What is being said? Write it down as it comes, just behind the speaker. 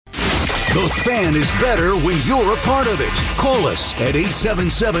The Fan is better when you're a part of it. Call us at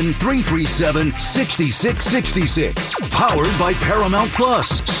 877-337-6666. Powered by Paramount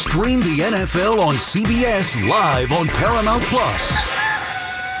Plus. Stream the NFL on CBS live on Paramount Plus.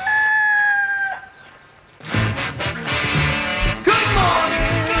 Good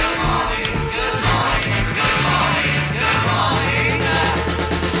morning, good morning, good morning, good morning, good morning.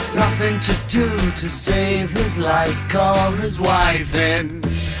 Nothing to do to save his life. Call his wife in.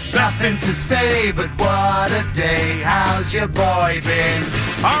 Nothing to say, but what a day. How's your boy been?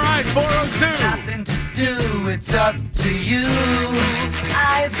 All right, 402. Nothing to do, it's up to you.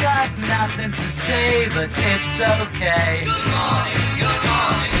 I've got nothing to say, but it's okay. Good morning, good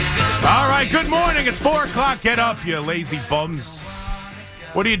morning, good morning. All right, good morning. It's 4 o'clock. Get up, you lazy bums.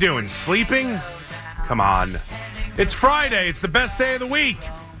 What are you doing, sleeping? Come on. It's Friday. It's the best day of the week.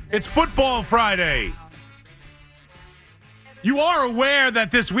 It's Football Friday. You are aware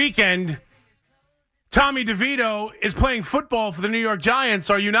that this weekend, Tommy DeVito is playing football for the New York Giants,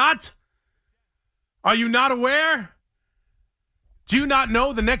 are you not? Are you not aware? Do you not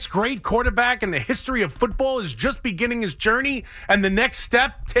know the next great quarterback in the history of football is just beginning his journey and the next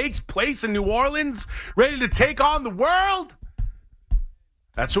step takes place in New Orleans, ready to take on the world?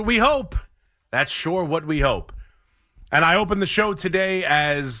 That's what we hope. That's sure what we hope. And I open the show today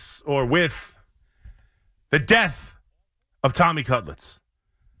with the death of Tommy Cutlets,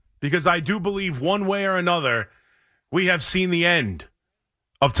 because I do believe one way or another we have seen the end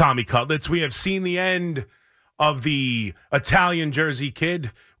of Tommy Cutlets. We have seen the end of the Italian Jersey kid.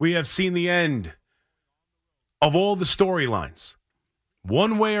 We have seen the end of all the storylines.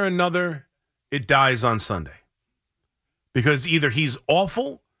 One way or another, it dies on Sunday, because either he's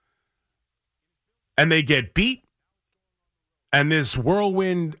awful and they get beat and this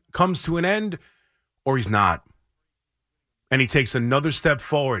whirlwind comes to an end, or he's not. And he takes another step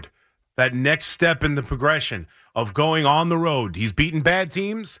forward, that next step in the progression of going on the road. He's beaten bad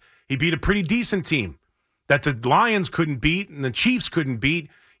teams. He beat a pretty decent team that the Lions couldn't beat and the Chiefs couldn't beat.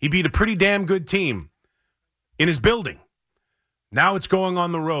 He beat a pretty damn good team in his building. Now it's going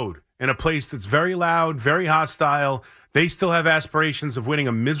on the road in a place that's very loud, very hostile. They still have aspirations of winning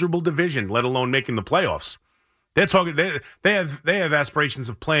a miserable division, let alone making the playoffs. They're talking. They have aspirations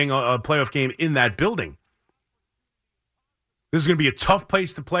of playing a playoff game in that building. This is going to be a tough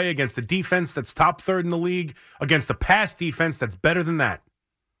place to play against the defense that's top third in the league, against the pass defense that's better than that.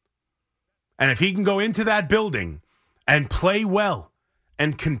 And if he can go into that building and play well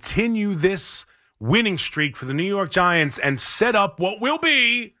and continue this winning streak for the New York Giants and set up what will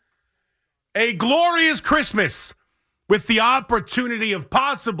be a glorious Christmas with the opportunity of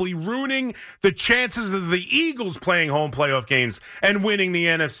possibly ruining the chances of the Eagles playing home playoff games and winning the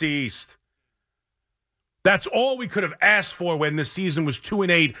NFC East. That's all we could have asked for when this season was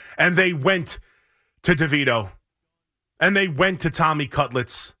 2-8, and they went to DeVito, and they went to Tommy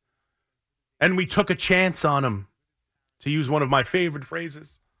Cutlets, and we took a chance on him, to use one of my favorite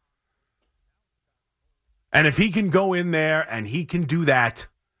phrases. And if he can go in there and he can do that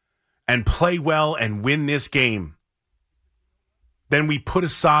and play well and win this game, then we put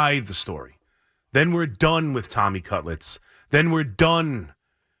aside the story. Then we're done with Tommy Cutlets. Then we're done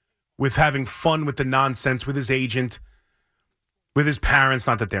with having fun with the nonsense with his agent, with his parents.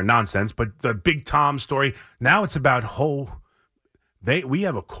 Not that they're nonsense, but the Big Tom story. Now it's about we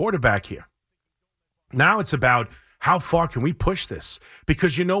have a quarterback here. Now it's about how far can we push this?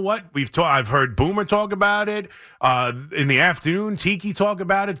 Because you know what? I've heard Boomer talk about it. In the afternoon, Tiki talk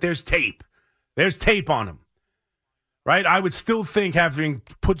about it. There's tape. There's tape on him. Right? I would still think, having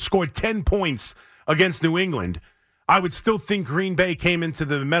scored 10 points against New England, I would still think Green Bay came into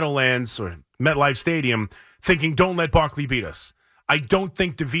the Meadowlands or MetLife Stadium thinking, don't let Barkley beat us. I don't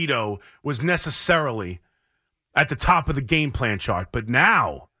think DeVito was necessarily at the top of the game plan chart. But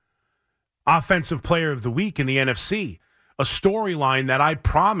now, Offensive Player of the Week in the NFC, a storyline that I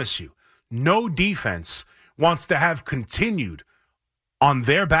promise you, no defense wants to have continued on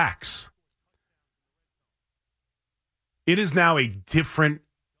their backs. It is now a different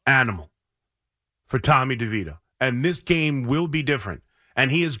animal for Tommy DeVito. And this game will be different. And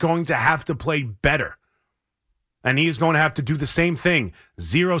he is going to have to play better. And he is going to have to do the same thing.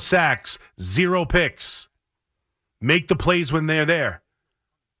 0 sacks, 0 picks. Make the plays when they're there.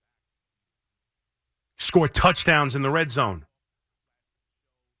 Score touchdowns in the red zone.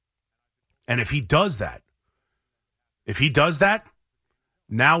 And if he does that,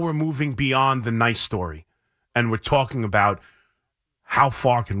 now we're moving beyond the nice story. And we're talking about how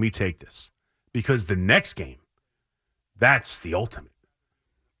far can we take this? Because the next game, that's the ultimate.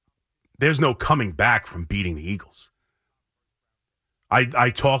 There's no coming back from beating the Eagles. I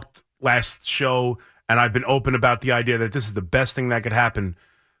talked last show, and I've been open about the idea that this is the best thing that could happen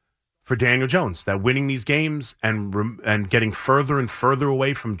for Daniel Jones, that winning these games and getting further and further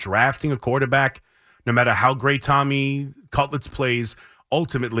away from drafting a quarterback, no matter how great Tommy Cutlets plays,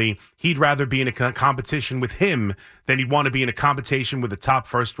 ultimately, he'd rather be in a competition with him than he'd want to be in a competition with a top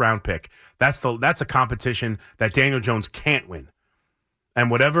first-round pick. That's a competition that Daniel Jones can't win. And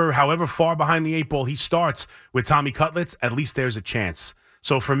however far behind the eight ball he starts with Tommy Cutlets, at least there's a chance.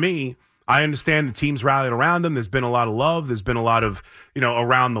 So for me, I understand the team's rallied around him. There's been a lot of love. There's been a lot of,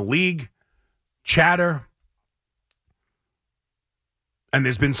 around the league chatter. And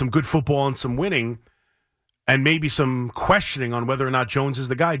there's been some good football and some winning and maybe some questioning on whether or not Jones is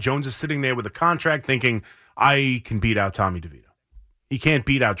the guy. Jones is sitting there with a contract thinking, I can beat out Tommy DeVito. He can't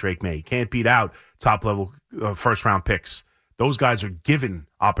beat out Drake May. He can't beat out top-level first-round picks. Those guys are given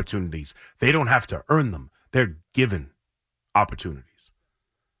opportunities. They don't have to earn them. They're given opportunities.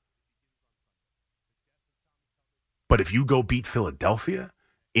 But if you go beat Philadelphia,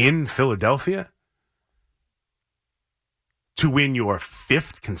 in Philadelphia, to win your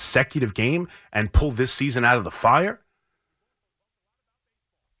 5th consecutive game and pull this season out of the fire,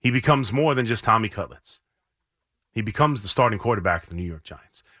 he becomes more than just Tommy Cutlets. He becomes the starting quarterback of the New York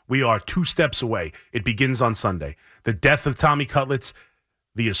Giants. We are 2 steps away. It begins on Sunday. The death of Tommy Cutlets,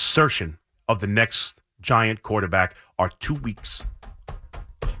 the assertion of the next Giant quarterback are 2 weeks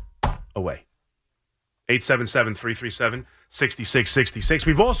away. 877-337-6666.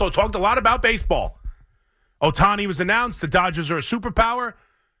 We've also talked a lot about baseball. Ohtani was announced. The Dodgers are a superpower.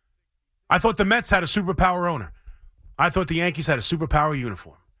 I thought the Mets had a superpower owner. I thought the Yankees had a superpower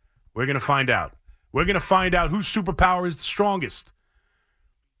uniform. We're going to find out. We're going to find out whose superpower is the strongest.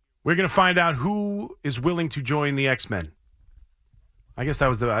 We're going to find out who is willing to join the X-Men. I guess that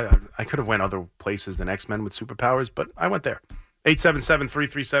was I could have went other places than X-Men with superpowers, but I went there.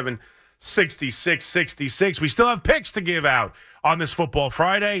 877-337-6666. We still have picks to give out on this Football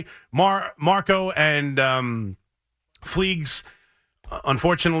Friday. Marco and Fleegs,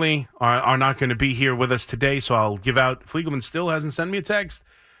 unfortunately, are not going to be here with us today, so I'll give out. Fliegelman still hasn't sent me a text.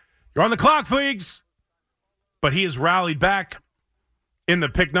 You're on the clock, Fleegs. But he has rallied back in the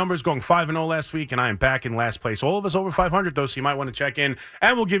pick numbers, going 5-0 last week, and I am back in last place. All of us over 500, though, so you might want to check in,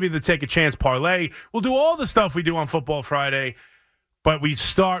 and we'll give you the Take a Chance parlay. We'll do all the stuff we do on Football Friday, but we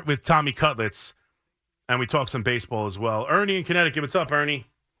start with Tommy Cutlets, and we talk some baseball as well. Ernie in Connecticut, what's up, Ernie?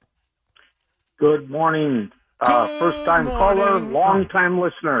 Good morning. First-time caller, long-time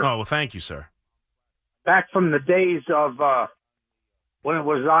listener. Oh, well, thank you, sir. Back from the days of when it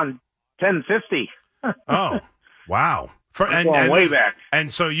was on 1050. Oh, wow. Way back.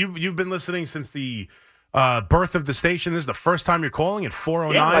 And so you've been listening since the birth of the station. This is the first time you're calling at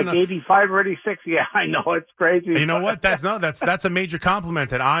 4:09. Yeah, like 85 or 86. Yeah, I know, it's crazy. You know what? That's a major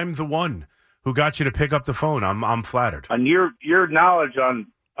compliment that I'm the one who got you to pick up the phone. I'm flattered. And your knowledge on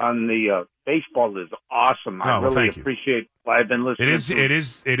the baseball is awesome. I really appreciate what I've been listening to.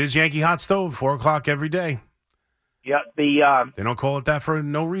 It is Yankee Hot Stove, 4:00 every day. Yeah, they don't call it that for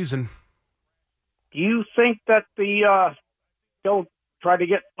no reason. Do you think that they'll try to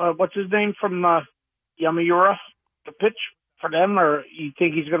get what's his name from Yamamoto to pitch for them, or you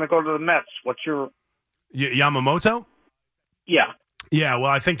think he's going to go to the Mets? What's your Yamamoto? Yeah. Yeah,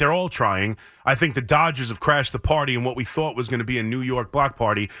 well, I think they're all trying. I think the Dodgers have crashed the party, and what we thought was going to be a New York block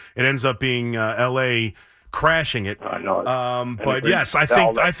party, it ends up being L.A. crashing it. I know. But yes, I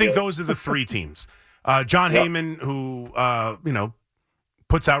think those are the 3 teams. John Heyman, who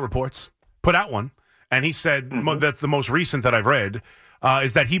put out one, and he said that the most recent that I've read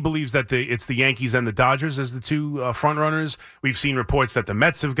is that he believes that it's the Yankees and the Dodgers as the 2 front runners. We've seen reports that the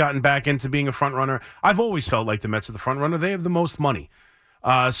Mets have gotten back into being a front runner. I've always felt like the Mets are the front runner. They have the most money.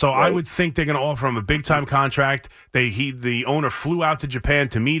 So right. I would think they're going to offer him a big-time contract. The owner flew out to Japan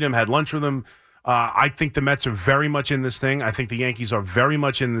to meet him, had lunch with him. I think the Mets are very much in this thing. I think the Yankees are very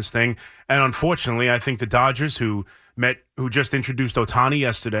much in this thing. And unfortunately, I think the Dodgers, who just introduced Ohtani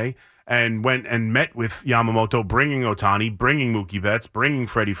yesterday and went and met with Yamamoto, bringing Ohtani, bringing Mookie Betts, bringing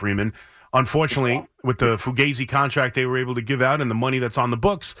Freddie Freeman. Unfortunately, with the Fugazi contract they were able to give out and the money that's on the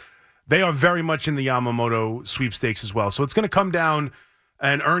books, they are very much in the Yamamoto sweepstakes as well. So it's going to come down,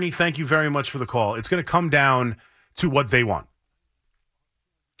 and Ernie, thank you very much for the call. It's going to come down to what they want.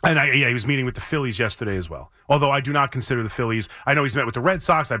 And he was meeting with the Phillies yesterday as well. Although I do not consider the Phillies. I know he's met with the Red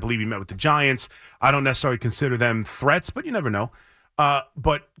Sox. I believe he met with the Giants. I don't necessarily consider them threats, but you never know.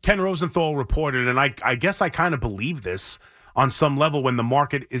 But Ken Rosenthal reported, and I guess I kind of believe this on some level when the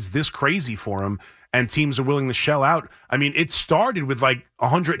market is this crazy for him and teams are willing to shell out. I mean, it started with like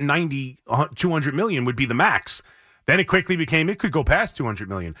 190, 200 million would be the max. Then it quickly became, it could go past $200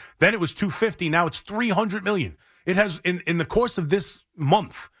 million. Then it was $250. Now it's $300 million. It has, in the course of this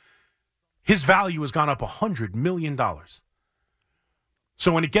month, his value has gone up $100 million.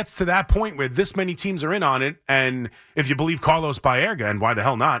 So when it gets to that point where this many teams are in on it, and if you believe Carlos Baerga, and why the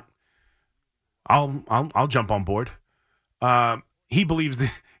hell not, I'll jump on board. He believes that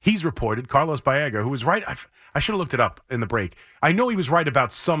he's reported, Carlos Baerga, who was right. I should have looked it up in the break. I know he was right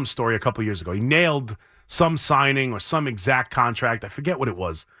about some story a couple years ago. He nailed some signing or some exact contract. I forget what it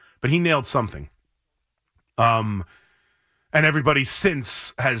was, but he nailed something. And everybody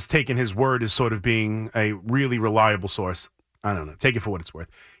since has taken his word as sort of being a really reliable source. I don't know. Take it for what it's worth.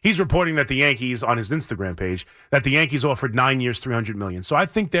 He's reporting that the Yankees, on his Instagram page, that the Yankees offered 9 years, $300 million. So I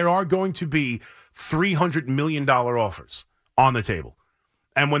think there are going to be $300 million offers on the table.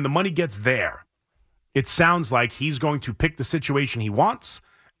 And when the money gets there, it sounds like he's going to pick the situation he wants,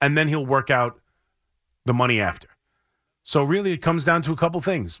 and then he'll work out the money after. So really it comes down to a couple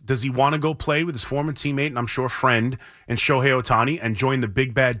things. Does he want to go play with his former teammate, and I'm sure friend, and Shohei Ohtani, and join the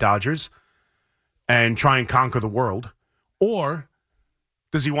big bad Dodgers and try and conquer the world? Or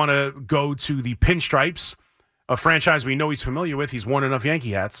does he want to go to the Pinstripes, a franchise we know he's familiar with, he's worn enough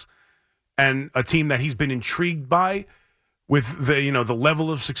Yankee hats, and a team that he's been intrigued by with the level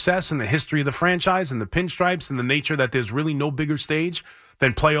of success and the history of the franchise and the Pinstripes and the nature that there's really no bigger stage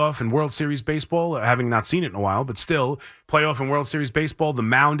than playoff and World Series baseball, having not seen it in a while, but still, playoff and World Series baseball, the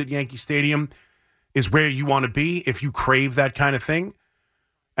mound at Yankee Stadium is where you want to be if you crave that kind of thing.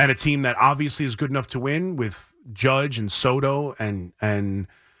 And a team that obviously is good enough to win with Judge and Soto and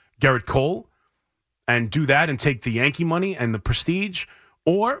Garrett Cole, and do that and take the Yankee money and the prestige?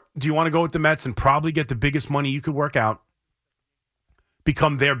 Or do you want to go with the Mets and probably get the biggest money you could work out,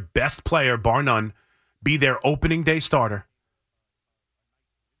 become their best player, bar none, be their opening day starter,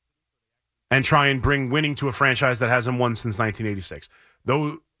 and try and bring winning to a franchise that hasn't won since 1986?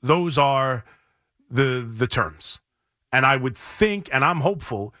 Those are the terms. And I would think, and I'm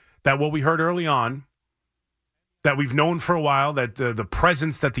hopeful, that what we heard early on, that we've known for a while, that the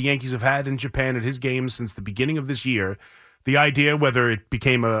presence that the Yankees have had in Japan at his games since the beginning of this year, the idea, whether it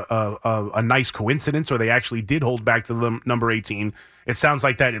became a nice coincidence or they actually did hold back to the number 18, it sounds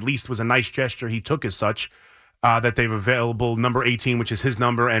like that at least was a nice gesture he took as such, that they've available number 18, which is his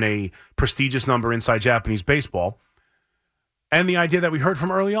number and a prestigious number inside Japanese baseball. And the idea that we heard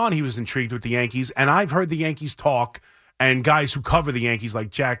from early on, he was intrigued with the Yankees. And I've heard the Yankees talk, and guys who cover the Yankees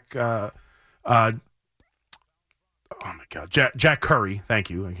like Jack Curry, thank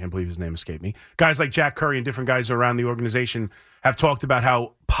you. I can't believe his name escaped me. Guys like Jack Curry and different guys around the organization have talked about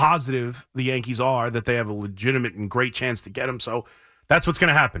how positive the Yankees are, that they have a legitimate and great chance to get him. So that's what's going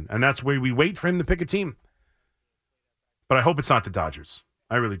to happen. And that's where we wait for him to pick a team. But I hope it's not the Dodgers.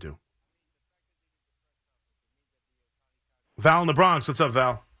 I really do. Val in the Bronx. What's up,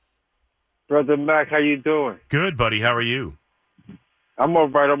 Val? Brother Mac, how you doing? Good, buddy. How are you? I'm all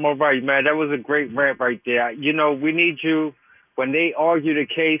right, man. That was a great rant right there. We need you, when they argue the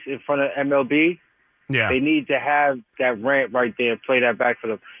case in front of MLB, they need to have that rant right there and play that back for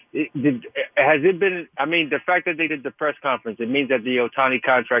them. Has it been, the fact that they did the press conference, it means that the Ohtani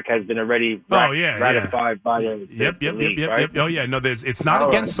contract has been already ratified by the league, right? Oh, yeah. No, it's not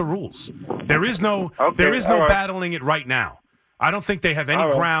against the rules. There is no battling it right now. I don't think they have any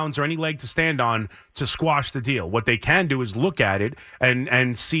grounds or any leg to stand on to squash the deal. What they can do is look at it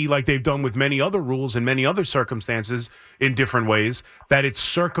and see, like they've done with many other rules and many other circumstances in different ways, that it's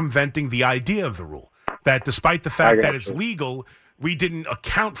circumventing the idea of the rule. That despite the fact that it's legal, we didn't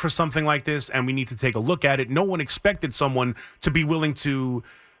account for something like this, and we need to take a look at it. No one expected someone to be willing to,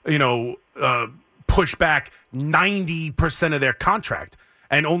 push back 90% of their contract.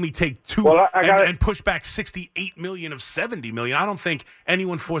 And only take two and push back $68 million of $70 million. I don't think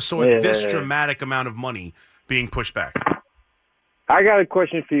anyone foresaw this dramatic amount of money being pushed back. I got a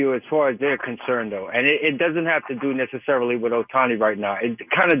question for you as far as they're concerned, though, and it doesn't have to do necessarily with Ohtani right now. It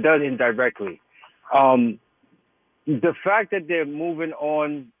kind of does indirectly. The fact that they're moving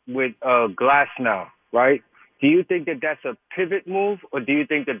on with Glass now, right? Do you think that that's a pivot move, or do you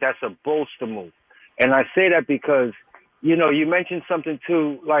think that that's a bolster move? And I say that because you mentioned something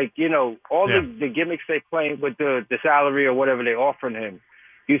too, like, all the gimmicks they playing with the salary or whatever they're offering him.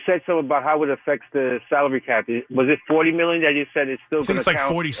 You said something about how it affects the salary cap. Was it $40 million that you said it's still going to count? I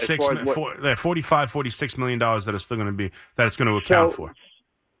think it's like $46 million that it's still going to be, that it's going to account for.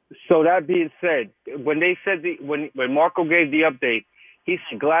 So that being said, when they said when Marco gave the update, he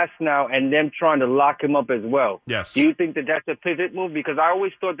said Glass now and them trying to lock him up as well. Yes. Do you think that that's a pivot move? Because I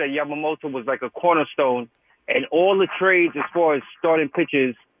always thought that Yamamoto was like a cornerstone. And all the trades as far as starting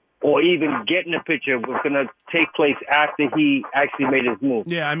pitchers or even getting a pitcher was going to take place after he actually made his move.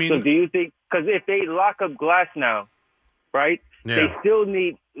 Yeah, I mean, so do you think? Because if they lock up Glass now, right? Yeah. They still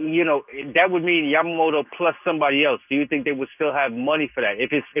need, that would mean Yamamoto plus somebody else. Do you think they would still have money for that?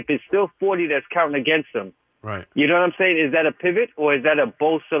 If it's still 40 that's counting against them, right? You know what I'm saying? Is that a pivot or is that a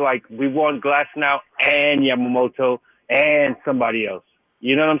bolster? Like we want Glass now and Yamamoto and somebody else.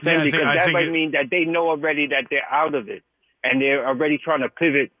 You know what I'm saying? Yeah, because that might mean that they know already that they're out of it and they're already trying to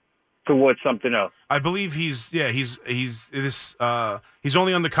pivot towards something else. I believe he's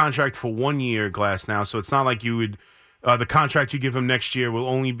only under contract for 1 year, Glass now, so it's not like you would the contract you give him next year will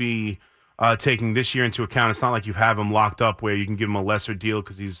only be taking this year into account. It's not like you have him locked up where you can give him a lesser deal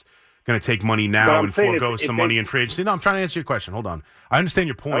because he's going to take money now and forego some money in free agency. No, I'm trying to answer your question. Hold on. I understand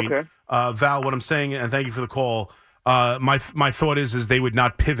your point. Okay. Val, what I'm saying, and thank you for the call, my thought is they would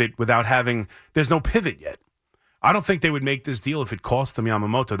not pivot without having – there's no pivot yet. I don't think they would make this deal if it cost them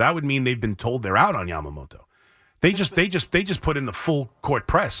Yamamoto. That would mean they've been told they're out on Yamamoto. They just put in the full court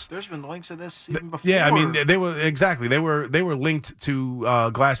press. There's been links to this even before. Yeah, I mean they were linked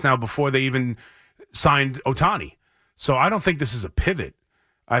to Glass now before they even signed Ohtani. So I don't think this is a pivot.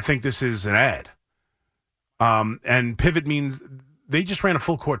 I think this is an ad. And pivot means they just ran a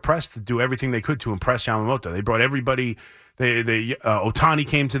full court press to do everything they could to impress Yamamoto. They brought everybody. Ohtani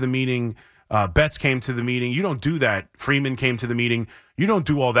came to the meeting. Betts came to the meeting. You don't do that. Freeman came to the meeting. You don't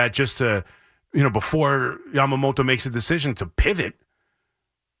do all that just to, before Yamamoto makes a decision to pivot.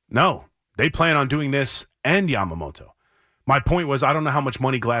 No, they plan on doing this and Yamamoto. My point was, I don't know how much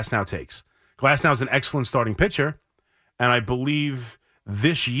money Glasnow takes. Glasnow is an excellent starting pitcher, and I believe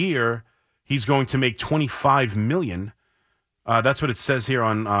this year he's going to make $25 million. That's what it says here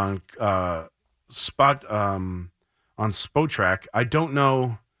on Spotrac. I don't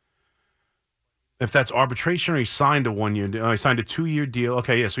know if that's arbitration or he signed a 1 year. He signed a 2-year deal.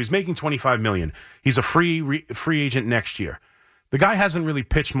 Okay, yeah. So he's making $25 million. He's a free agent next year. The guy hasn't really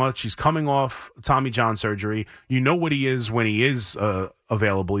pitched much. He's coming off Tommy John surgery. You know what he is when he is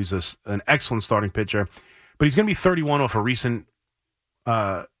available. He's an excellent starting pitcher, but he's going to be 31 off a recent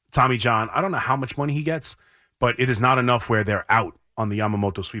Tommy John. I don't know how much money he gets, but it is not enough where they're out on the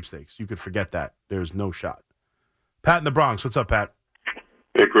Yamamoto sweepstakes. You could forget that. There's no shot. Pat in the Bronx. What's up, Pat?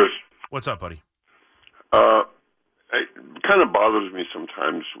 Hey, Chris. What's up, buddy? It kind of bothers me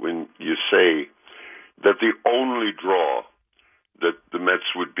sometimes when you say that the only draw that the Mets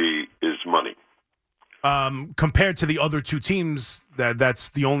would be is money. Compared to the other two teams, that's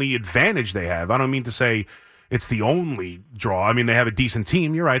the only advantage they have. I don't mean to say it's the only draw. I mean, they have a decent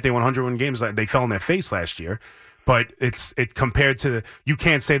team. You're right. They won 101 games. They fell on their face last year. But it compared to, you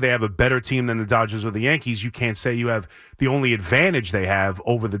can't say they have a better team than the Dodgers or the Yankees. You can't say you have the only advantage they have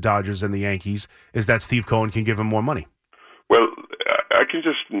over the Dodgers and the Yankees is that Steve Cohen can give them more money. Well, I can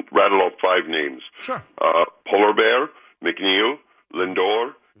just rattle off 5 names. Sure. Polar Bear, McNeil,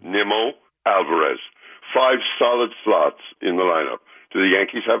 Lindor, Nimmo, Alvarez. 5 solid slots in the lineup. Do the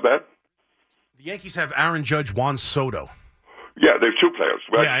Yankees have that? The Yankees have Aaron Judge, Juan Soto. Yeah, they have 2 players.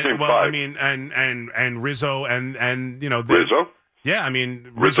 I mean, and Rizzo and Rizzo. Yeah, I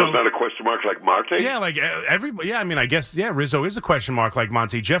mean Rizzo's not a question mark like Marte. Yeah, like everybody. Yeah, I mean, I guess Rizzo is a question mark like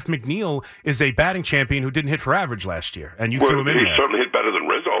Monty. Jeff McNeil is a batting champion who didn't hit for average last year, and you threw him in there. He certainly hit better than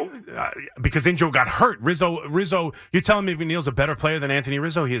Rizzo. Because Injo got hurt. Rizzo. You're telling me McNeil's a better player than Anthony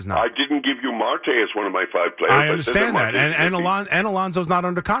Rizzo? He is not. I didn't give you Marte as one of my 5 players. I understand that, and Alonso's not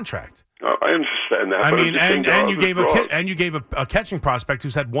under contract. I understand that. I mean, and you gave a catching prospect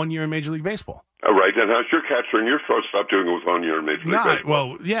who's had 1 year in Major League Baseball. All right, and how's your catcher and your shortstop doing with 1 year in Major League Baseball?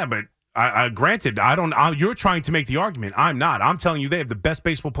 Well, yeah, but granted, you're trying to make the argument. I'm not. I'm telling you, they have the best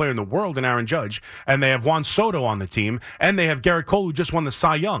baseball player in the world in Aaron Judge, and they have Juan Soto on the team, and they have Garrett Cole, who just won the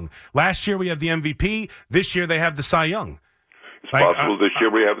Cy Young. Last year we have the MVP. This year they have the Cy Young. It's possible this year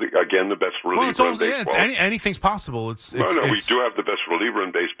we have, the best reliever in baseball. Anything's possible. We do have the best reliever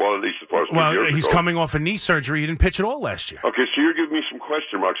in baseball, at least as far as 2 years ago. He's coming off a knee surgery. He didn't pitch at all last year. Okay, so you're giving me some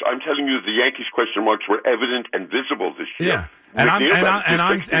question marks. I'm telling you the Yankees question marks were evident and visible this year. Yeah.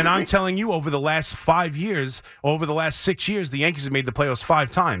 I'm telling you, over the last 5 years, over the last 6 years, the Yankees have made the playoffs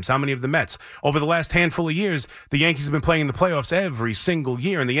 5 times. How many of the Mets? Over the last handful of years, the Yankees have been playing in the playoffs every single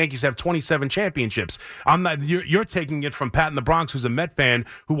year, and the Yankees have 27 championships. I'm not. You're taking it from Pat in the Bronx, who's a Met fan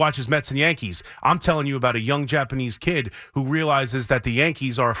who watches Mets and Yankees. I'm telling you about a young Japanese kid who realizes that the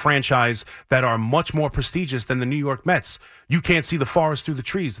Yankees are a franchise that are much more prestigious than the New York Mets. You can't see the forest through the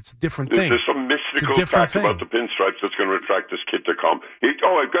trees. It's a different thing. There's some technical fact about the pinstripes that's going to attract this kid to come.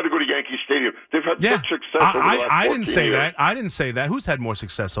 I've got to go to Yankee Stadium. They've had such success over the last 14 years. I didn't say that. I didn't say that. Who's had more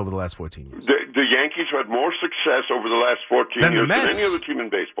success over the last 14 years? The Yankees have had more success over the last 14 years than any other team in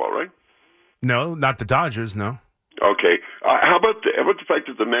baseball, right? No, not the Dodgers, no. Okay. How about the fact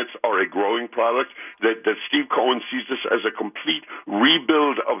that the Mets are a growing product, that Steve Cohen sees this as a complete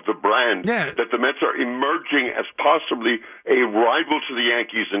rebuild of the brand, that the Mets are emerging as possibly a rival to the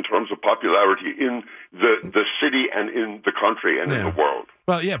Yankees in terms of popularity in the city and in the country and in the world?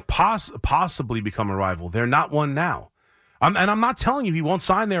 Well, possibly become a rival. They're not one now. And I'm not telling you he won't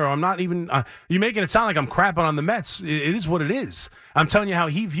sign there, or I'm not even you're making it sound like I'm crapping on the Mets. It is what it is. I'm telling you how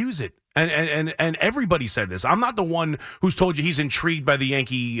he views it. And everybody said this. I'm not the one who's told you he's intrigued by the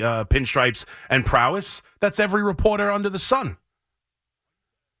Yankee pinstripes and prowess. That's every reporter under the sun.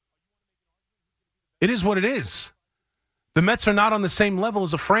 It is what it is. The Mets are not on the same level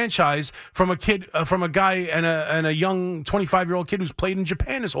as a franchise from a kid, from a guy and a young 25-year-old kid who's played in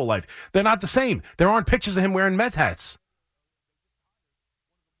Japan his whole life. They're not the same. There aren't pictures of him wearing Met hats.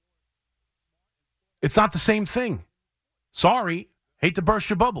 It's not the same thing. Sorry. Hate to burst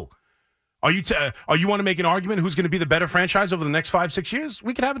your bubble. Are you want to make an argument who's going to be the better franchise over the next 5-6 years?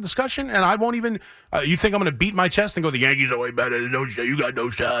 We could have a discussion, and I won't even. You think I'm going to beat my chest and go, the Yankees are way better? No, you got no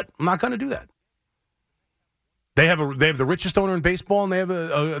shot. I'm not going to do that. They have the richest owner in baseball,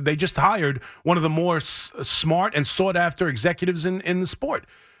 and they just hired one of the more smart and sought after executives in the sport.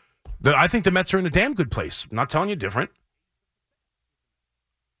 I think the Mets are in a damn good place. I'm not telling you different.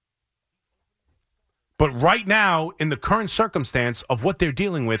 But right now, in the current circumstance of what they're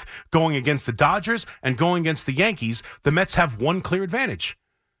dealing with, going against the Dodgers and going against the Yankees, the Mets have one clear advantage.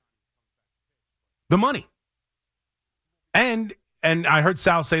 The money. And I heard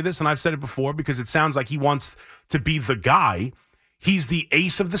Sal say this, and I've said it before, because it sounds like he wants to be the guy. He's the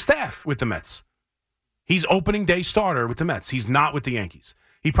ace of the staff with the Mets. He's opening day starter with the Mets. He's not with the Yankees.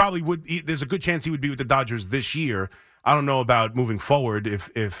 He probably would. There's a good chance he would be with the Dodgers this year. I don't know about moving forward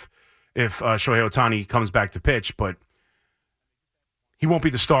if Shohei Ohtani comes back to pitch, but he won't be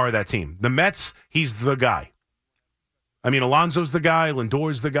the star of that team. The Mets, he's the guy. I mean, Alonso's the guy,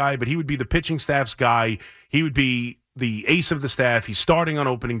 Lindor's the guy, but he would be the pitching staff's guy. He would be the ace of the staff. He's starting on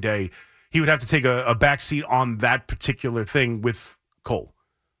opening day. He would have to take a backseat on that particular thing with Cole.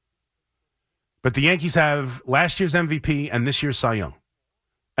 But the Yankees have last year's MVP and this year's Cy Young.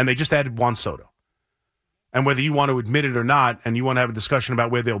 And they just added Juan Soto. And whether you want to admit it or not, and you want to have a discussion about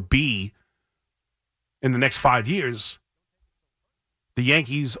where they'll be in the next 5 years, the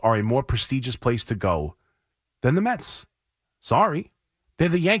Yankees are a more prestigious place to go than the Mets. Sorry. They're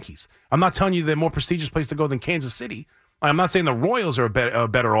the Yankees. I'm not telling you they're a more prestigious place to go than Kansas City. I'm not saying the Royals are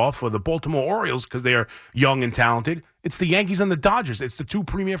better off, or the Baltimore Orioles, because they are young and talented. It's the Yankees and the Dodgers. It's the two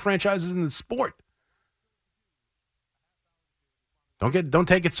premier franchises in the sport. Don't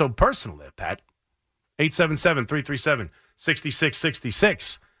take it so personal there, Pat.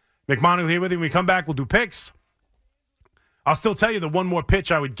 877-337-6666. McMonagle here with you. When we come back, we'll do picks. I'll still tell you the one more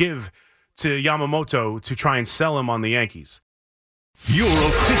pitch I would give to Yamamoto to try and sell him on the Yankees. Your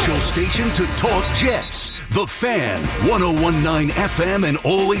official station to talk Jets. The Fan, 101.9 FM, and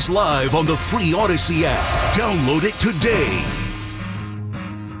always live on the free Odyssey app. Download it today.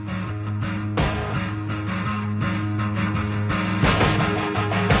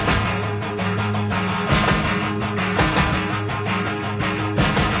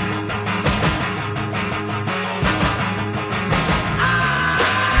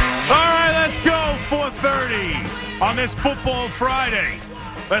 On this Football Friday,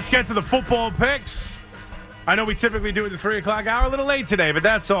 let's get to the football picks. I know we typically do it at the 3 o'clock hour. A little late today, but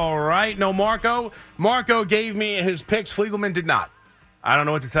that's all right. No Marco. Marco gave me his picks. Fliegelman did not. I don't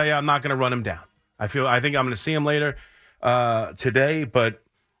know what to tell you. I'm not going to run him down. I think I'm going to see him later today, but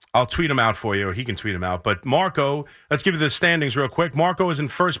I'll tweet him out for you, or he can tweet him out. But Marco, let's give you the standings real quick. Marco is in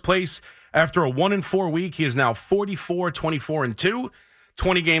first place after a 1-4 week. He is now 44-24-2,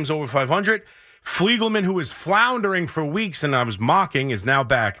 20 games over 500. Fliegelman, who was floundering for weeks and I was mocking, is now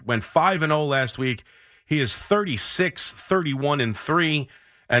back. Went 5-0 last week. He is 36-31-3,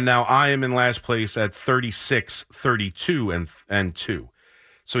 and now I am in last place at 36-32-2.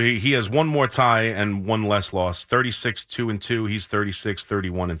 So he has one more tie and one less loss. 36-2-2. He's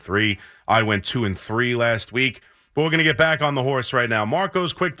 36-31-3. I went 2-3 last week. But we're going to get back on the horse right now.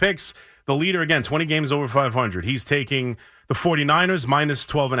 Marco's quick picks. The leader, again, 20 games over 500. He's taking the 49ers minus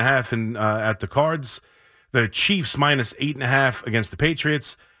 12.5 at the Cards. The Chiefs minus 8.5 against the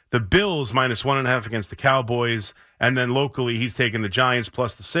Patriots. The Bills minus 1.5 against the Cowboys. And then locally, he's taking the Giants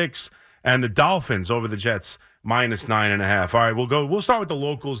plus the 6. And the Dolphins over the Jets minus 9.5. All right, we'll start with the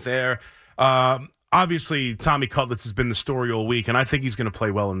locals there. Obviously, Tommy Cutlets has been the story all week, and I think he's going to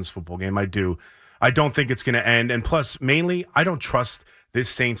play well in this football game. I do. I don't think it's going to end. And plus, mainly, I don't trust this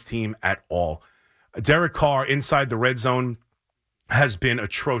Saints team at all. Derek Carr inside the red zone has been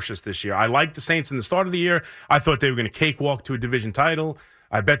atrocious this year. I liked the Saints in the start of the year. I thought they were going to cakewalk to a division title.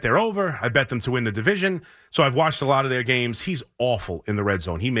 I bet they're over. I bet them to win the division. So I've watched a lot of their games. He's awful in the red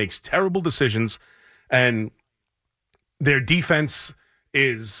zone. He makes terrible decisions, and their defense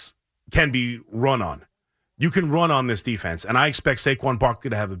can be run on. You can run on this defense, and I expect Saquon Barkley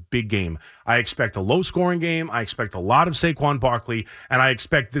to have a big game. I expect a low-scoring game. I expect a lot of Saquon Barkley, and I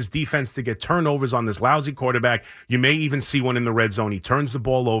expect this defense to get turnovers on this lousy quarterback. You may even see one in the red zone. He turns the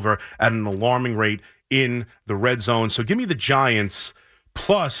ball over at an alarming rate in the red zone. So give me the Giants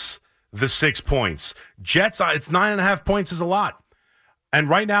plus the 6 points. Jets, it's 9.5 points is a lot. And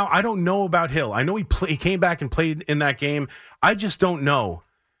right now, I don't know about Hill. I know he came back and played in that game. I just don't know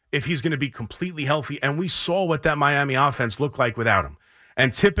if he's going to be completely healthy. And we saw what that Miami offense looked like without him.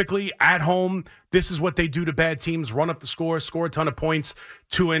 And typically at home, this is what they do to bad teams, run up the score a ton of points.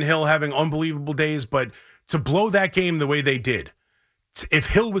 Tua and Hill having unbelievable days. But to blow that game the way they did, if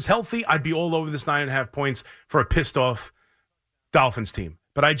Hill was healthy, I'd be all over this 9.5 points for a pissed off Dolphins team.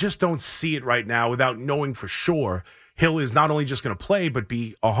 But I just don't see it right now without knowing for sure Hill is not only just going to play, but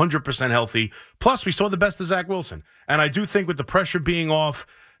be 100% healthy. Plus, we saw the best of Zach Wilson. And I do think with the pressure being off,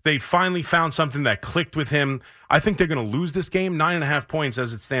 they finally found something that clicked with him. I think they're going to lose this game. 9.5 points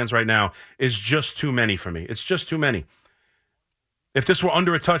as it stands right now is just too many for me. It's just too many. If this were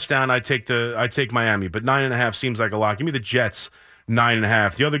under a touchdown, I'd take Miami, but 9.5 seems like a lot. Give me the Jets,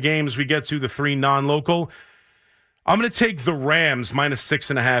 9.5. The other games we get to, the 3 non-local, I'm going to take the Rams minus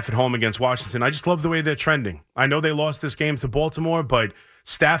 6.5 at home against Washington. I just love the way they're trending. I know they lost this game to Baltimore, but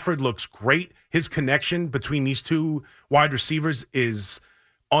Stafford looks great. His connection between these two wide receivers is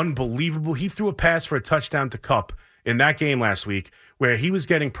unbelievable. He threw a pass for a touchdown to Kupp in that game last week where he was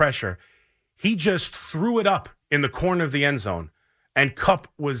getting pressure. He just threw it up in the corner of the end zone, and Kupp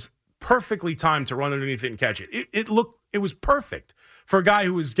was perfectly timed to run underneath it and catch it. It was perfect. For a guy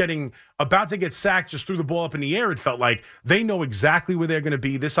who was about to get sacked, just threw the ball up in the air, it felt like they know exactly where they're going to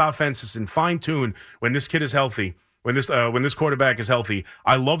be. This offense is in fine tune when this kid is healthy, when this quarterback is healthy.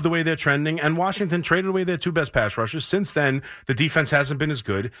 I love the way they're trending, and Washington traded away their 2 best pass rushers. Since then, the defense hasn't been as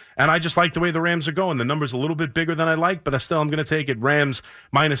good, and I just like the way the Rams are going. The number's a little bit bigger than I like, but I'm going to take it. Rams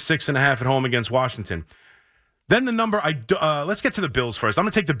minus 6.5 at home against Washington. Then the number, let's get to the Bills first. I'm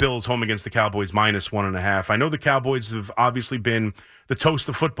going to take the Bills home against the Cowboys minus 1.5. I know the Cowboys have obviously been the toast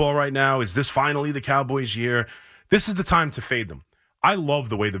of football right now. Is this finally the Cowboys' year? This is the time to fade them. I love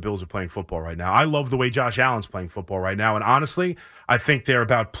the way the Bills are playing football right now. I love the way Josh Allen's playing football right now. And honestly, I think they're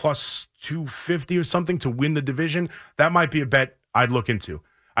about plus 250 or something to win the division. That might be a bet I'd look into.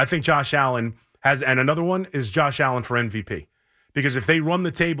 I think Josh Allen and another one is Josh Allen for MVP. Because if they run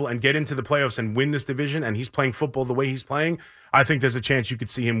the table and get into the playoffs and win this division, and he's playing football the way he's playing, I think there's a chance you could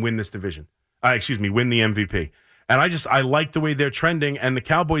see him win this division. Win the MVP. And I like the way they're trending. And the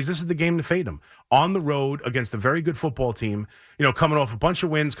Cowboys, this is the game to fade them. On the road against a very good football team, coming off a bunch of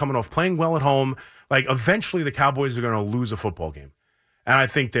wins, coming off playing well at home. Like, eventually the Cowboys are going to lose a football game. And I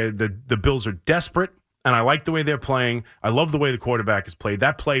think the Bills are desperate, and I like the way they're playing. I love the way the quarterback has played.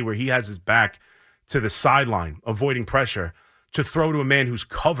 That play where he has his back to the sideline, avoiding pressure, to throw to a man who's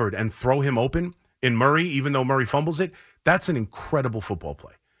covered and throw him open in Murray, even though Murray fumbles it, that's an incredible football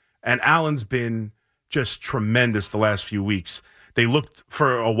play. And Allen's been just tremendous the last few weeks. They looked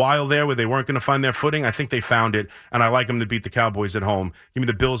for a while there where they weren't going to find their footing. I think they found it, and I like them to beat the Cowboys at home. Give me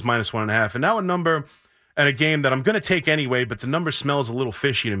the Bills minus 1.5. And now a number and a game that I'm going to take anyway, but the number smells a little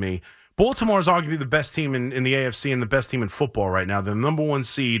fishy to me. Baltimore is arguably the best team in the AFC and the best team in football right now. The number 1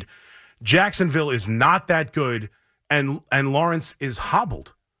 seed. Jacksonville is not that good. And Lawrence is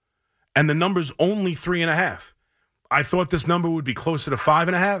hobbled. And the number's only 3.5. I thought this number would be closer to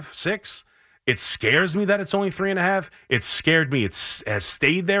 5.5, 6. It scares me that it's only 3.5. It scared me. It has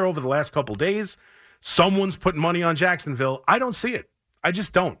stayed there over the last couple days. Someone's put money on Jacksonville. I don't see it. I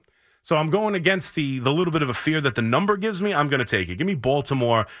just don't. So I'm going against the little bit of a fear that the number gives me. I'm going to take it. Give me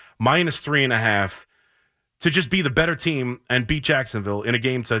Baltimore minus 3.5 to just be the better team and beat Jacksonville in a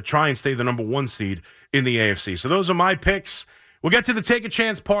game to try and stay the number 1 seed in the AFC. So those are my picks. We'll get to the Take a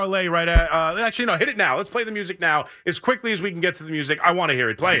Chance parlay right at, hit it now. Let's play the music now as quickly as we can get to the music. I want to hear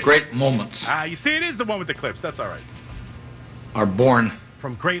it. Play it. Great moments. You see, it is the one with the clips. That's all right. Are born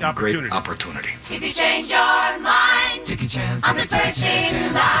from great opportunity. Great opportunity. If you change your mind, take a chance. I'm the first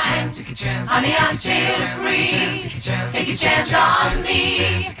in line. Honey, I'm still free. Take a chance on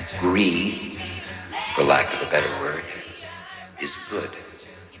me. Greed, for lack of a better word, is good.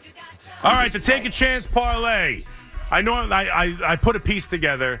 All right, the Take a Chance parlay. I know I put a piece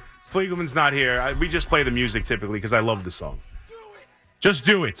together. Fliegelman's not here. We just play the music typically because I love the song. Just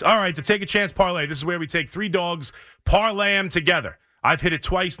do it. All right, the Take a Chance parlay. This is where we take 3 dogs, parlay them together. I've hit it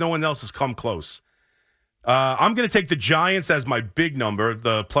twice. No one else has come close. I'm going to take the Giants as my big number,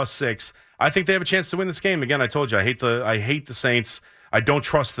 the +6. I think they have a chance to win this game. Again, I told you, I hate the Saints. I don't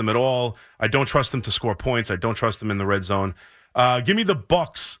trust them at all. I don't trust them to score points. I don't trust them in the red zone. Give me the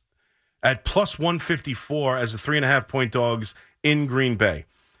Bucs at +154 as the 3.5-point dogs in Green Bay.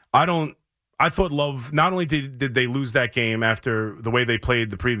 I thought Love, not only did they lose that game after the way they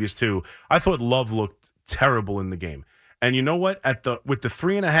played the previous 2, I thought Love looked terrible in the game. And you know what? With the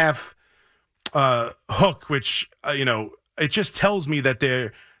 3.5 hook, which it just tells me that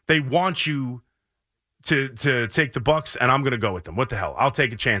they want you to take the Bucs, and I'm going to go with them. What the hell? I'll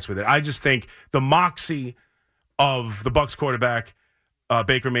take a chance with it. I just think the moxie of the Bucs quarterback,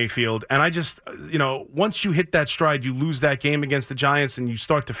 Baker Mayfield, and I just, once you hit that stride, you lose that game against the Giants and you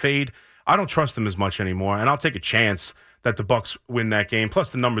start to fade. I don't trust them as much anymore, and I'll take a chance that the Bucs win that game. Plus,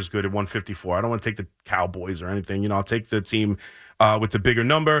 the number's good at 154. I don't want to take the Cowboys or anything. I'll take the team with the bigger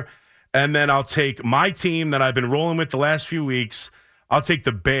number, and then I'll take my team that I've been rolling with the last few weeks. I'll take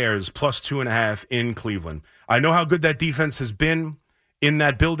the Bears +2.5 in Cleveland. I know how good that defense has been in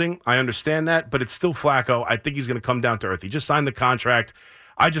that building. I understand that, but it's still Flacco. I think he's going to come down to earth. He just signed the contract.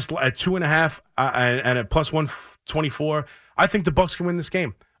 At 2.5 and at +124, I think the Bucs can win this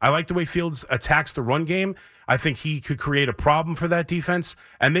game. I like the way Fields attacks the run game. I think he could create a problem for that defense,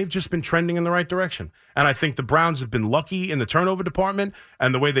 and they've just been trending in the right direction. And I think the Browns have been lucky in the turnover department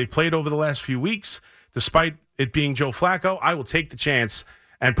and the way they've played over the last few weeks. Despite it being Joe Flacco, I will take the chance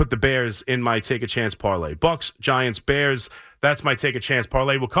and put the Bears in my Take a Chance parlay. Bucs, Giants, Bears, that's my Take a Chance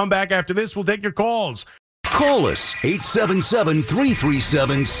parlay. We'll come back after this. We'll take your calls. Call us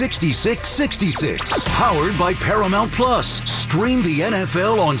 877-337-6666. Powered by Paramount Plus. Stream the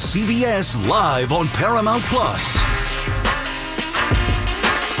NFL on CBS live on Paramount Plus.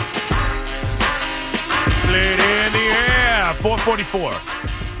 Played in the air. 444.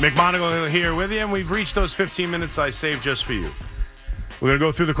 McMonagle here with you, and we've reached those 15 minutes I saved just for you. We're going to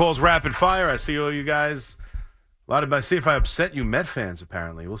go through the calls rapid fire. I see all you guys. See if I upset you Met fans,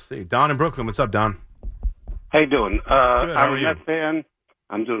 apparently. We'll see. Don in Brooklyn. What's up, Don? How you doing? Good. How I'm are a you? Met fan.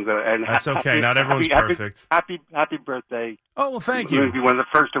 I'm doing good. And that's okay. Not everyone's perfect. Happy birthday. Oh, well, thank I'm you. going to be one of the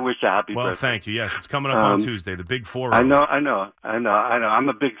first to wish you a happy birthday. Well, thank you. Yes, it's coming up on Tuesday, the big 4-0. I know. I'm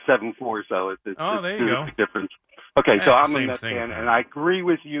a big 7-4, so it's there you go. a difference. Okay, so I'm a Met thing, fan, Pat. and I agree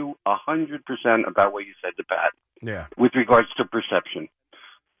with you 100% about what you said to Pat. Yeah. With regards to perception.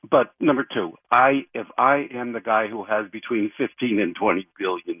 But number 2, if I am the guy who has between $15 and $20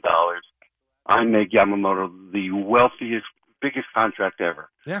 billion, I make Yamamoto the wealthiest, biggest contract ever.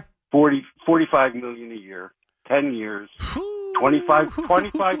 Yeah. $45 million a year, 10 years,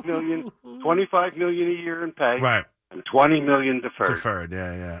 $25 million a year in pay, right, and $20 million deferred. Deferred,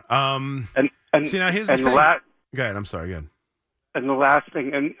 yeah. And see, now here's the thing. Go ahead. I'm sorry. Go ahead. And the last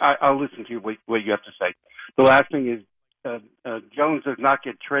thing, and I'll listen to you what you have to say. The last thing is Jones does not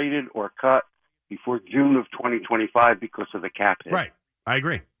get traded or cut before June of 2025 because of the cap hit. Right. I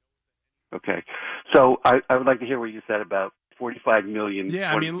agree. Okay. So I would like to hear what you said about $45 million.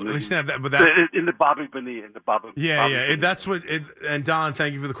 Yeah, I mean, listen, but in the Bobby Bonilla, in the Bobby. Yeah. That's what. And Don,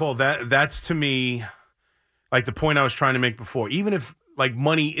 thank you for the call. That's to me, like the point I was trying to make before. Even if like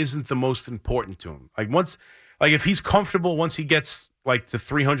money isn't the most important to him, if he's comfortable once he gets like the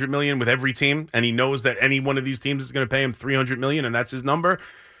 $300 million with every team, and he knows that any one of these teams is going to pay him $300 million, and that's his number.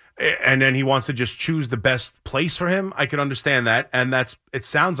 And then he wants to just choose the best place for him. I can understand that. And it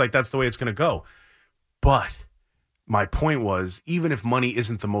sounds like that's the way it's going to go. But my point was, even if money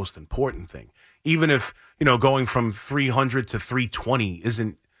isn't the most important thing, even if, going from 300 to 320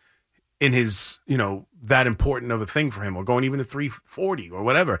 isn't in his, that important of a thing for him, or going even to 340 or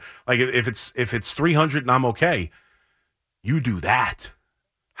whatever. Like if it's 300 and I'm okay, you do that.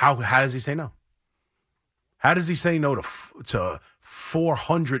 How does he say no? How does he say no to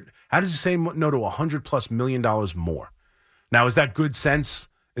 400? How does he say no to $100+ million more? Now, is that good sense?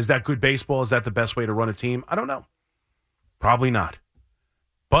 Is that good baseball? Is that the best way to run a team? I don't know. Probably not.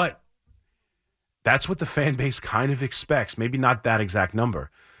 But that's what the fan base kind of expects. Maybe not that exact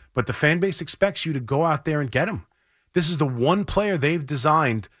number, but the fan base expects you to go out there and get him. This is the one player they've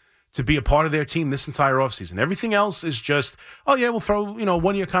designed to be a part of their team this entire offseason. Everything else is just, we'll throw, a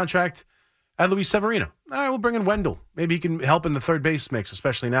 1-year contract at Luis Severino. All right, we'll bring in Wendell. Maybe he can help in the third base mix,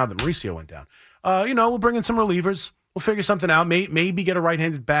 especially now that Mauricio went down. We'll bring in some relievers. We'll figure something out. Maybe get a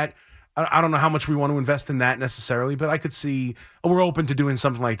right-handed bat. I don't know how much we want to invest in that necessarily, but I could see we're open to doing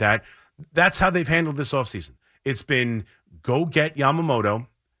something like that. That's how they've handled this offseason. It's been go get Yamamoto,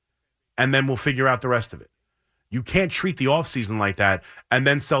 and then we'll figure out the rest of it. You can't treat the offseason like that and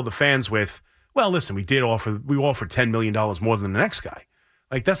then sell the fans with, well, listen, we offered $10 million more than the next guy.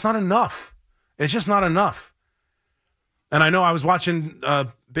 Like, that's not enough. It's just not enough. And I know I was watching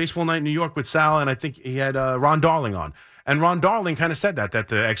Baseball Night in New York with Sal, and I think he had Ron Darling on. And Ron Darling kind of said that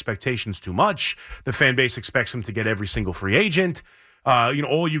the expectation's too much. The fan base expects him to get every single free agent.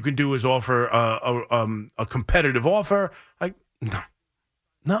 All you can do is offer a competitive offer. Like,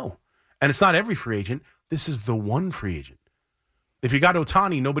 no. And it's not every free agent. This is the one free agent. If you got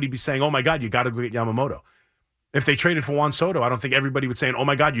Ohtani, nobody'd be saying, oh, my God, you got to go get Yamamoto. If they traded for Juan Soto, I don't think everybody would say, oh,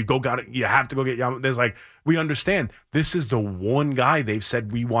 my God, you have to go get Yamamoto. There's like, we understand. This is the one guy they've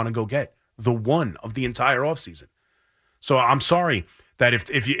said we want to go get. The one of the entire offseason. So I'm sorry that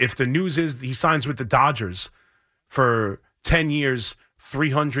if the news is he signs with the Dodgers for 10 years,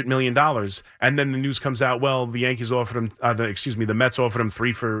 $300 million, and then the news comes out, well, the Yankees offered him, the Mets offered him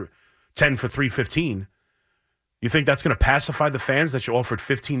 10 for $315. You think that's going to pacify the fans that you offered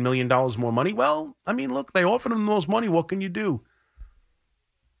 $15 million more money? Well, I mean, look, they offered him the most money. What can you do?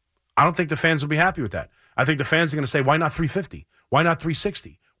 I don't think the fans will be happy with that. I think the fans are going to say, why not $350? Why not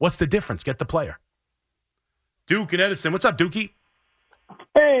 $360? What's the difference? Get the player. Duke and Edison. What's up, Dookie?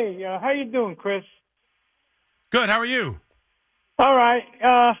 Hey, how you doing, Chris? Good. How are you? All right.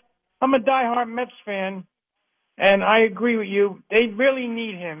 I'm a diehard Mets fan, and I agree with you. They really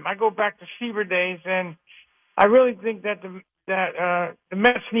need him. I go back to Seaver days, and I really think that the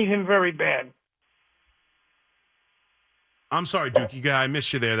Mets need him very bad. I'm sorry, Duke. I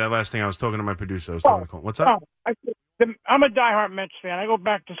missed you there. That last thing I was talking to my producer. What's up? I'm a diehard Mets fan. I go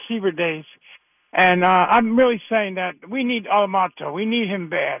back to Seaver days, and I'm really saying that we need Yamamoto. We need him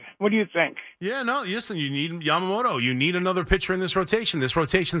bad. What do you think? Yeah, no, listen, you need Yamamoto. You need another pitcher in this rotation. This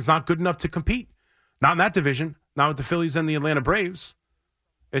rotation's not good enough to compete. Not in that division. Not with the Phillies and the Atlanta Braves.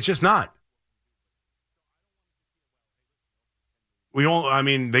 It's just not. They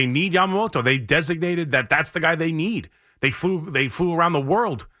need Yamamoto. They designated that's the guy they need. They flew around the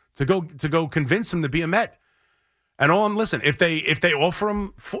world to go convince him to be a Met. And listen, if they offer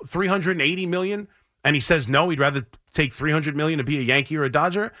him $380 million and he says no, he'd rather take $300 million to be a Yankee or a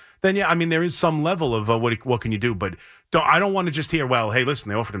Dodger, then yeah, I mean there is some level of what can you do. But I don't want to just hear, well, hey, listen,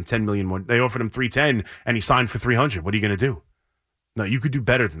 they offered him $10 million more. They offered him $310 and he signed for $300. What are you going to do? No, you could do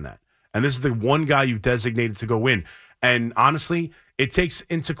better than that. And this is the one guy you've designated to go win. And honestly, it takes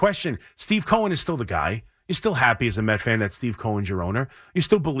into question, Steve Cohen is still the guy. You're still happy as a Met fan that Steve Cohen's your owner. You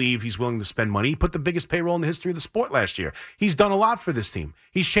still believe he's willing to spend money. He put the biggest payroll in the history of the sport last year. He's done a lot for this team.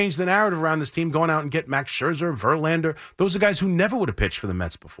 He's changed the narrative around this team, going out and get Max Scherzer, Verlander. Those are guys who never would have pitched for the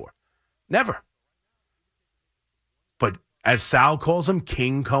Mets before. Never. But as Sal calls him,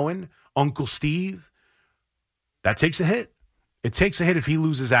 King Cohen, Uncle Steve, that takes a hit. It takes a hit if he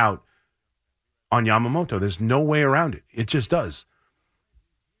loses out on Yamamoto. There's no way around it. It just does.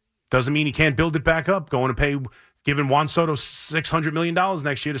 Doesn't mean he can't build it back up. Giving Juan Soto $600 million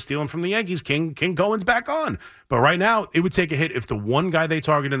next year to steal him from the Yankees. King Cohen's back on. But right now, it would take a hit if the one guy they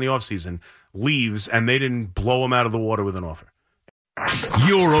target in the offseason leaves and they didn't blow him out of the water with an offer.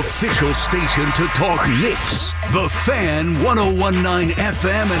 Your official station to talk Knicks. The Fan, 101.9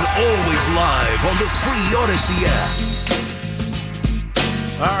 FM, and always live on the free Odyssey app.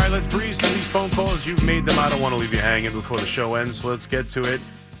 All right, let's breeze through these phone calls. You've made them. I don't want to leave you hanging before the show ends. So let's get to it.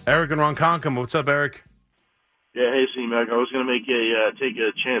 Eric and Ronkonkoma. What's up, Eric? Yeah, hey, C-Mac. I was going to make take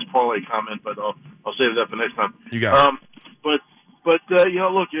a chance parlay comment, but I'll save that for next time. You got it. But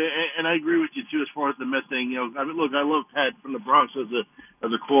look, and I agree with you too as far as the Met thing. I love Pat from the Bronx as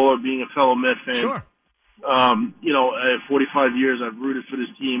a caller, being a fellow Met fan. Sure. 45 years I've rooted for this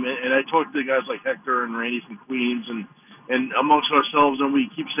team, and I talk to guys like Hector and Randy from Queens, and amongst ourselves, and we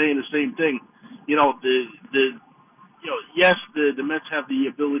keep saying the same thing. Yes, the Mets have the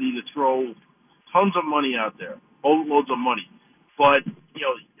ability to throw tons of money out there, boatloads of money. But,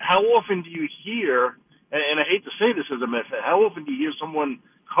 how often do you hear, and I hate to say this as a Mets fan, how often do you hear someone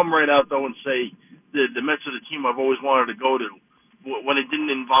come right out, though, and say, the Mets are the team I've always wanted to go to, when it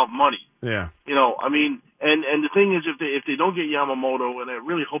didn't involve money? Yeah. And the thing is, if they don't get Yamamoto, and I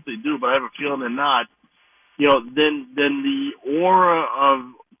really hope they do, but I have a feeling they're not, then the aura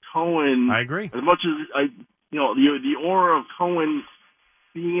of Cohen. I agree. As much as the aura of Cohen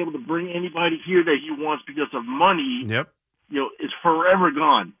being able to bring anybody here that he wants because of money. Yep. Is forever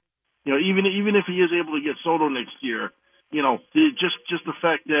gone. Even if he is able to get Soto next year, just the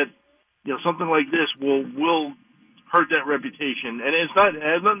fact that something like this will hurt that reputation, and it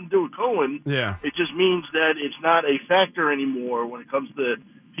has nothing to do with Cohen. Yeah. It just means that it's not a factor anymore when it comes to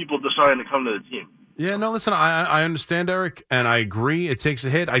people deciding to come to the team. Yeah, no, listen, I understand, Eric, and I agree. It takes a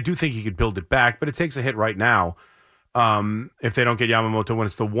hit. I do think he could build it back, but it takes a hit right now if they don't get Yamamoto when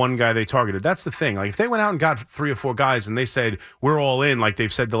it's the one guy they targeted. That's the thing. Like, if they went out and got 3 or 4 guys and they said, we're all in, like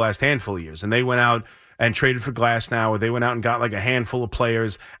they've said the last handful of years, and they went out and traded for Glasnow, or they went out and got like a handful of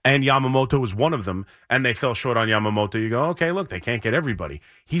players, and Yamamoto was one of them, and they fell short on Yamamoto, you go, okay, look, they can't get everybody.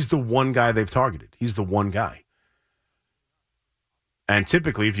 He's the one guy they've targeted. He's the one guy. And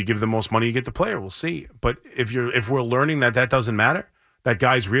typically, if you give the most money, you get the player. We'll see. But if we're learning that doesn't matter, that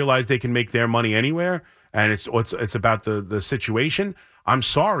guys realize they can make their money anywhere, and it's about the situation. I'm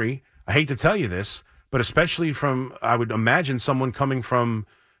sorry, I hate to tell you this, but especially from, I would imagine, someone coming from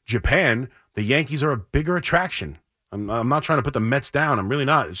Japan, the Yankees are a bigger attraction. I'm not trying to put the Mets down. I'm really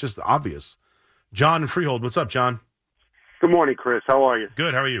not. It's just obvious. John in Freehold, what's up, John? Good morning, Chris. How are you?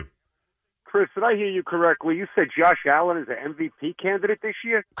 Good. How are you? Chris, did I hear you correctly? You said Josh Allen is an MVP candidate this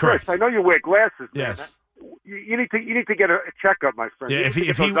year? Correct. Chris, I know you wear glasses, man. Yes. You need to get a checkup, my friend. Yeah,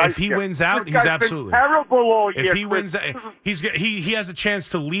 if he wins out, he's absolutely terrible all year. If he wins, he has a chance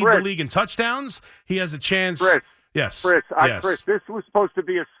to lead the league in touchdowns. He has a chance. Chris, yes, Chris, yes. Chris, this was supposed to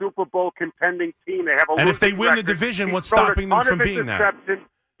be a Super Bowl contending team. They have a and if they losing win record. the division, He's what's thrown stopping them from being that?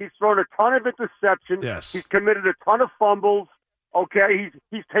 He's thrown a ton of interceptions. Yes. He's committed a ton of fumbles. Okay,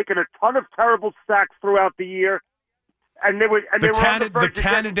 he's taken a ton of terrible sacks throughout the year, and they were The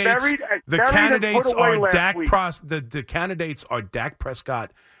candidates are Dak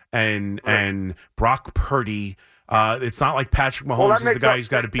Prescott and Brock Purdy. It's not like Patrick Mahomes is the guy who's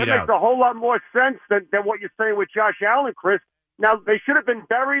got to beat out. That makes a whole lot more sense than what you're saying with Josh Allen, Chris. Now, they should have been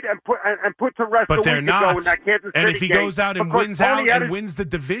buried and put to rest but a they're week not. ago in that Kansas City and if he game goes out and because wins Tony out and wins the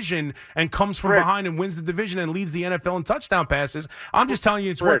division and comes from behind and wins the division and leads the NFL in touchdown passes, I'm just telling you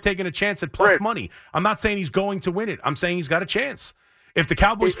it's worth taking a chance at plus money. I'm not saying he's going to win it. I'm saying he's got a chance. If the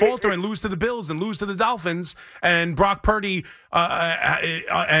Cowboys falter and lose to the Bills and lose to the Dolphins, and Brock Purdy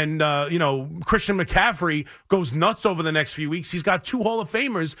and Christian McCaffrey goes nuts over the next few weeks, he's got 2 Hall of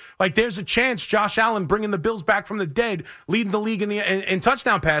Famers. Like, there's a chance Josh Allen, bringing the Bills back from the dead, leading the league in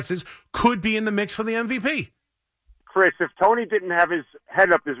touchdown passes, could be in the mix for the MVP. Chris, if Tony didn't have his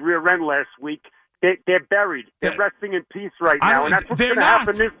head up his rear end last week, they're buried. They're resting in peace right now, and that's what's going to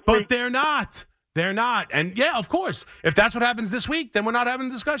happen this week. But they're not. They're not. And, yeah, of course, if that's what happens this week, then we're not having a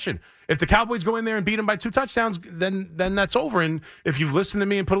discussion. If the Cowboys go in there and beat him by 2 touchdowns, then that's over. And if you've listened to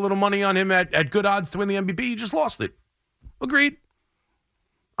me and put a little money on him at good odds to win the MVP, you just lost it. Agreed.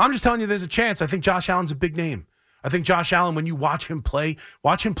 I'm just telling you there's a chance. I think Josh Allen's a big name. I think Josh Allen, when you watch him play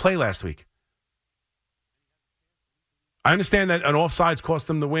last week. I understand that an offsides cost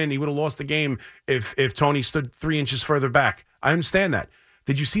them the win. He would have lost the game if Tony stood 3 inches further back. I understand that.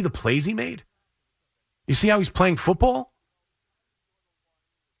 Did you see the plays he made? You see how he's playing football?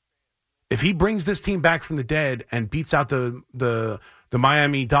 If he brings this team back from the dead and beats out the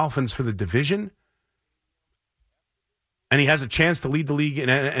Miami Dolphins for the division, and he has a chance to lead the league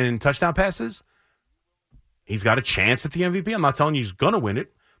in touchdown passes, he's got a chance at the MVP. I'm not telling you he's going to win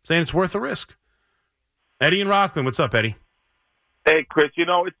it. I'm saying it's worth the risk. Eddie in Rockland, what's up, Eddie? Hey, Chris,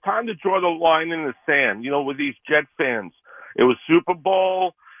 it's time to draw the line in the sand, with these Jet fans. It was Super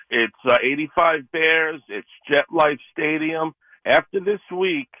Bowl. It's 85 Bears. It's Jet Life Stadium. After this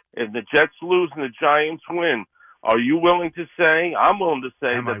week, if the Jets lose and the Giants win, are you willing to say, I'm willing to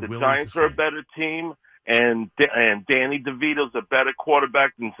say that the Giants are a better team and Danny DeVito's a better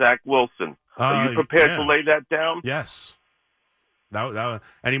quarterback than Zach Wilson? Are you prepared to lay that down? Yes.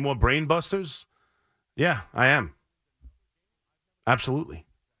 Any more brain busters? Yeah, I am. Absolutely.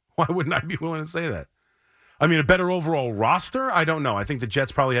 Why wouldn't I be willing to say that? I mean, a better overall roster? I don't know. I think the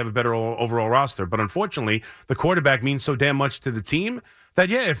Jets probably have a better overall roster. But unfortunately, the quarterback means so damn much to the team that,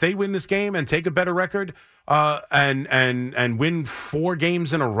 yeah, if they win this game and take a better record and win 4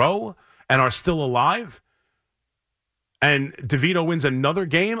 games in a row and are still alive, and DeVito wins another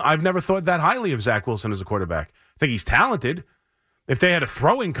game, I've never thought that highly of Zach Wilson as a quarterback. I think he's talented. If they had a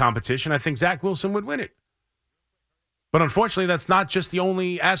throwing competition, I think Zach Wilson would win it. But unfortunately, that's not just the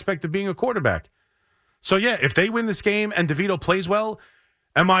only aspect of being a quarterback. So, yeah, if they win this game and DeVito plays well,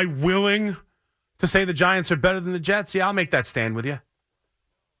 am I willing to say the Giants are better than the Jets? Yeah, I'll make that stand with you.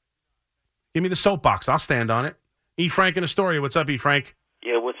 Give me the soapbox. I'll stand on it. E. Frank in Astoria. What's up, E. Frank?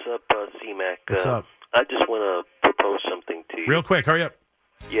 Yeah, what's up, C-Mac? What's up? I just want to propose something to you. Real quick. Hurry up.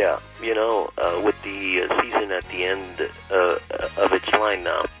 Yeah, with the season at the end of its line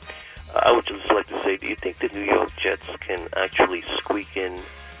now, I would just like to say, do you think the New York Jets can actually squeak in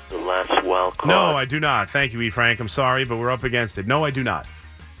the last wild card? No, I do not. Thank you, E. Frank. I'm sorry, but we're up against it. No, I do not.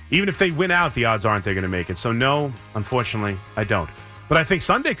 Even if they win out, the odds aren't they're going to make it. So, no, unfortunately, I don't. But I think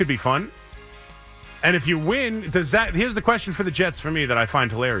Sunday could be fun. And if you win, here's the question for the Jets for me that I find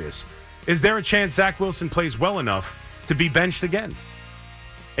hilarious. Is there a chance Zach Wilson plays well enough to be benched again?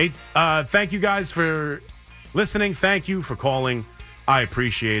 Thank you guys for listening. Thank you for calling. I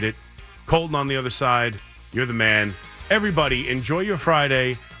appreciate it. Colton on the other side, you're the man. Everybody, enjoy your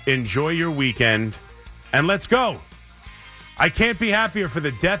Friday. Enjoy your weekend. And let's go. I can't be happier for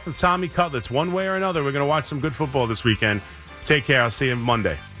the death of Tommy Cutlets. One way or another, we're going to watch some good football this weekend. Take care. I'll see you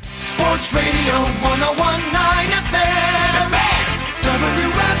Monday. Sports Radio 101.9 FM.